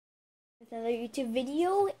another YouTube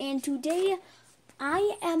video, and today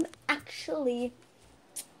I am actually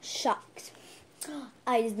shocked.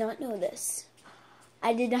 I did not know this.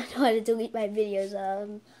 I did not know how to delete my videos.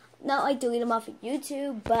 Not like delete them off of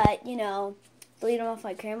YouTube, but you know, delete them off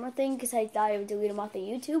my camera thing, because I thought I would delete them off of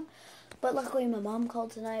YouTube. But luckily my mom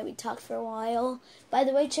called tonight. We talked for a while. By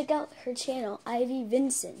the way, check out her channel, Ivy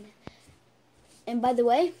Vincent. And by the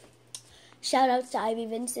way, shout outs to Ivy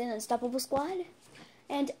Vincent, Unstoppable Squad.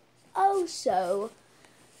 And also,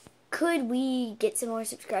 could we get some more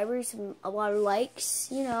subscribers, a lot of likes,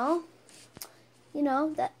 you know,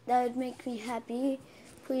 that would make me happy.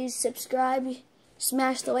 Please subscribe,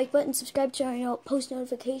 smash the like button, subscribe to our post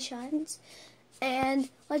notifications, and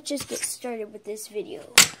let's just get started with this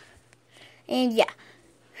video. And yeah,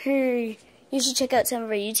 you should check out some of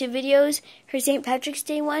our YouTube videos. Her St. Patrick's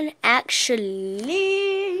Day one,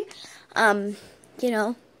 actually, has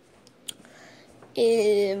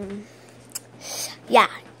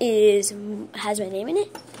my name in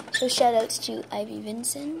it. So shout outs to Ivy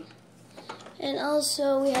Vincent. And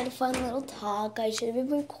also, we had a fun little talk. I should have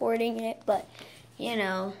been recording it, but, you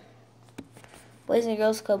know, Boys and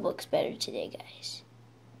Girls Club looks better today, guys.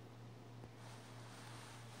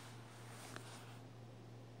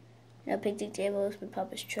 No picnic table is my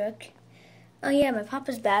papa's truck. Oh yeah, my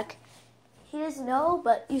papa's back. He doesn't know,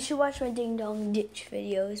 but you should watch my Ding Dong Ditch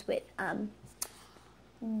videos with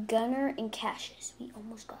Gunner and Cassius. We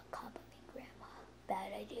almost got caught by my grandma.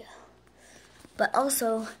 Bad idea. But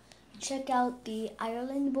also, check out the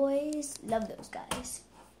Ireland Boys. Love those guys.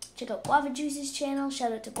 Check out Guava Juice's channel.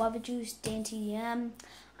 Shout out to Guava Juice, Dan TDM,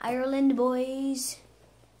 Ireland Boys.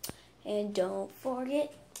 And don't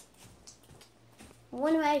forget,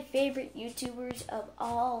 one of my favorite YouTubers of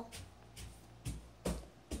all,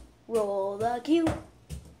 roll the cue.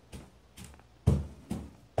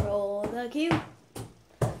 Roll the cue.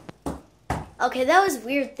 Okay, that was a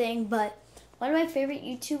weird thing, but one of my favorite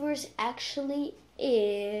YouTubers actually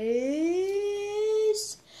is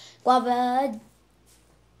Guava.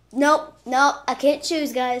 Nope, I can't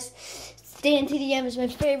choose, guys. Dan TDM is my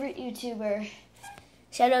favorite YouTuber.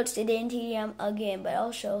 Shout outs to Dan TDM again, but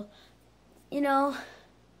also, you know,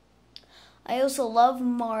 I also love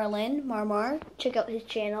Marmar. Check out his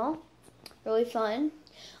channel. Really fun.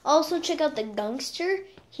 Also, check out the Gangster.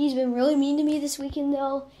 He's been really mean to me this weekend,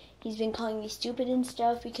 though. He's been calling me stupid and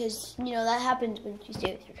stuff because, you know, that happens when you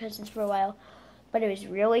stay with your cousins for a while. But it was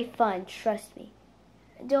really fun, trust me.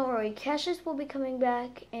 Don't worry, Cassius will be coming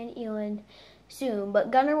back and Elon soon.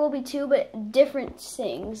 But Gunner will be too, but different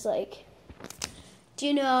things. Like, do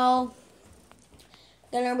you know,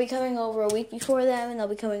 Gunner will be coming over a week before them, and they'll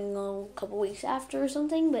be coming a couple weeks after or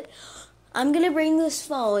something. But I'm going to bring this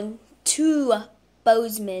phone to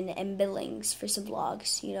Bozeman and Billings for some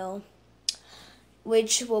vlogs, you know,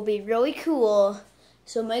 which will be really cool.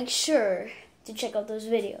 So make sure to check out those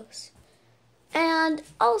videos. And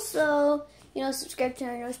also, you know, subscribe to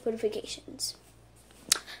our notifications.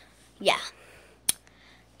 Yeah.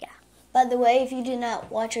 By the way, if you did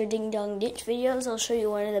not watch our Ding Dong Ditch videos, I'll show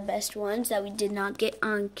you one of the best ones that we did not get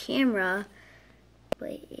on camera.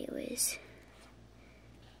 But it was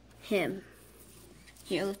him.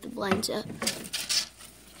 Here, lift the blinds up.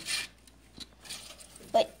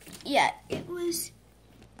 But yeah, it was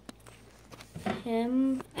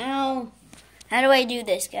him. Ow. How do I do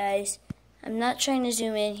this, guys? I'm not trying to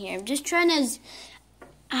zoom in here. I'm just trying to...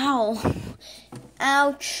 Ow.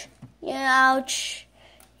 Ouch. Yeah, ouch.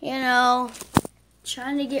 You know,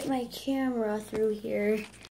 trying to get my camera through here.